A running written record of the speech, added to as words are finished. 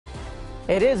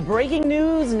It is breaking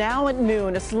news now at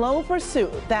noon. A slow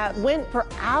pursuit that went for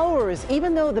hours,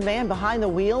 even though the man behind the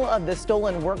wheel of the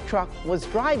stolen work truck was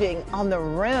driving on the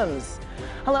rims.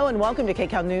 Hello and welcome to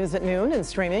KCAL News at noon and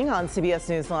streaming on CBS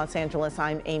News Los Angeles.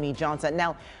 I'm Amy Johnson.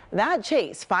 Now, that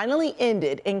chase finally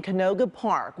ended in Canoga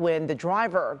Park when the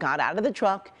driver got out of the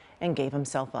truck and gave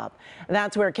himself up.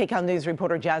 That's where KCAL News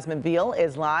reporter Jasmine Veil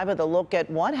is live with a look at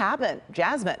what happened.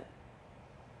 Jasmine.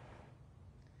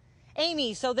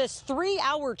 Amy, so this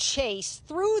 3-hour chase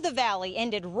through the valley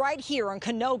ended right here on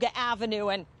Canoga Avenue.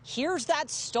 And here's that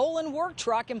stolen work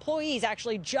truck. Employees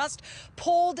actually just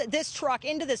pulled this truck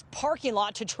into this parking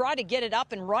lot to try to get it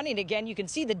up and running again. You can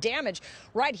see the damage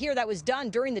right here that was done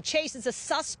during the chase as a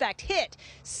suspect hit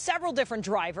several different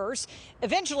drivers.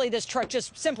 Eventually, this truck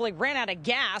just simply ran out of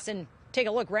gas and take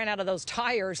a look, ran out of those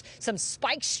tires. Some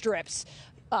spike strips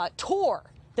tore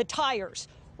the tires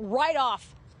right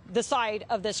off the side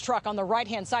of this truck on the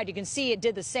right-hand side. You can see it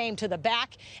did the same to the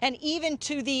back and even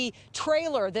to the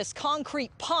trailer, this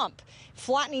concrete pump,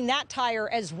 flattening that tire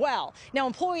as well. Now,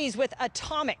 employees with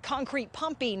Atomic Concrete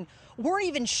Pumping weren't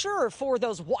even sure for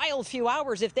those wild few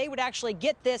hours if they would actually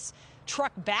get this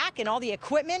truck back and all the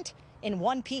equipment in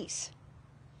one piece.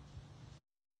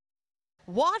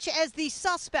 Watch as the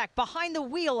suspect behind the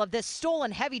wheel of this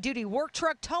stolen heavy-duty work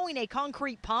truck towing a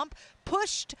concrete pump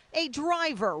pushed a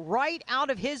driver right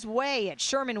out of his way at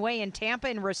Sherman Way in Tampa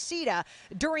and Reseda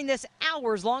during this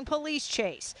hours-long police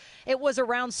chase. It was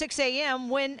around 6 a.m.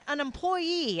 when an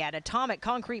employee at Atomic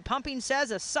Concrete Pumping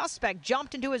says a suspect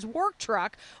jumped into his work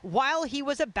truck while he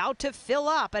was about to fill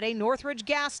up at a Northridge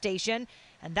gas station,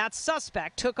 and that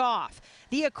suspect took off.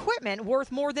 The equipment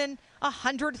worth more than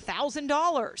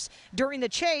 $100,000. During the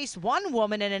chase, one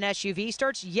woman in an SUV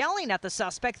starts yelling at the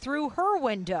suspect through her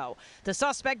window. The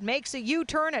suspect makes a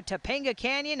U-turn at Topanga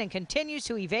Canyon and continues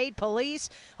to evade police.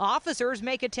 Officers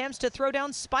make attempts to throw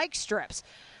down spike strips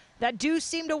that do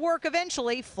seem to work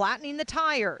eventually, flattening the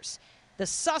tires. The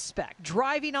suspect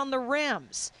driving on the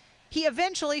rims. He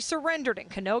eventually surrendered in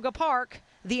Canoga Park.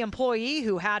 The employee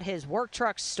who had his work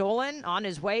truck stolen on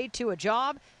his way to a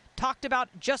job talked about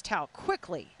just how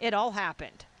quickly it all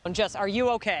happened. Are you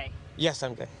okay? Yes,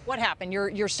 I'm good. What happened?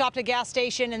 You're stopped at a gas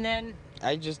station and then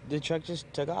the truck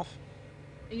just took off.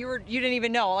 You didn't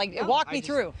even know. No, walk me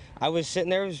through. I was sitting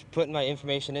there, was putting my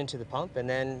information into the pump, and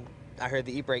then I heard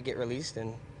the e-brake get released,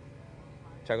 and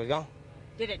the truck was gone.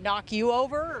 Did it knock you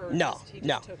over? Or no.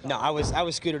 I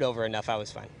was scooted over enough. I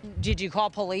was fine. Did you call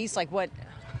police? Like what?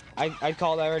 I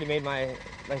called. I already made my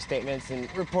statements and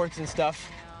reports and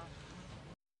stuff.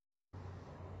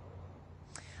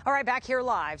 All right, back here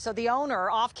live. So the owner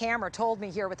off camera told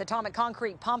me here with Atomic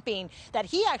Concrete Pumping that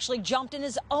he actually jumped in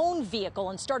his own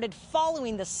vehicle and started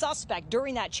following the suspect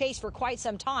during that chase for quite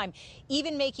some time,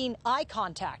 even making eye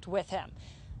contact with him.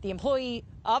 The employee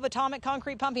of Atomic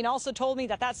Concrete Pumping also told me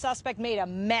that that suspect made a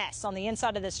mess on the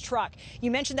inside of this truck.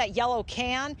 You mentioned that yellow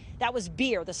can. That was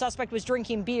beer. The suspect was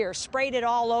drinking beer, sprayed it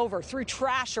all over, threw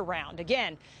trash around.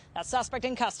 Again, that suspect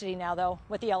in custody now, though,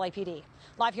 with the LAPD.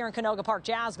 Live here in Canoga Park,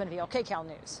 Jasmine Veil, KCAL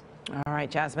News. All right,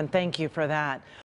 Jasmine, thank you for that.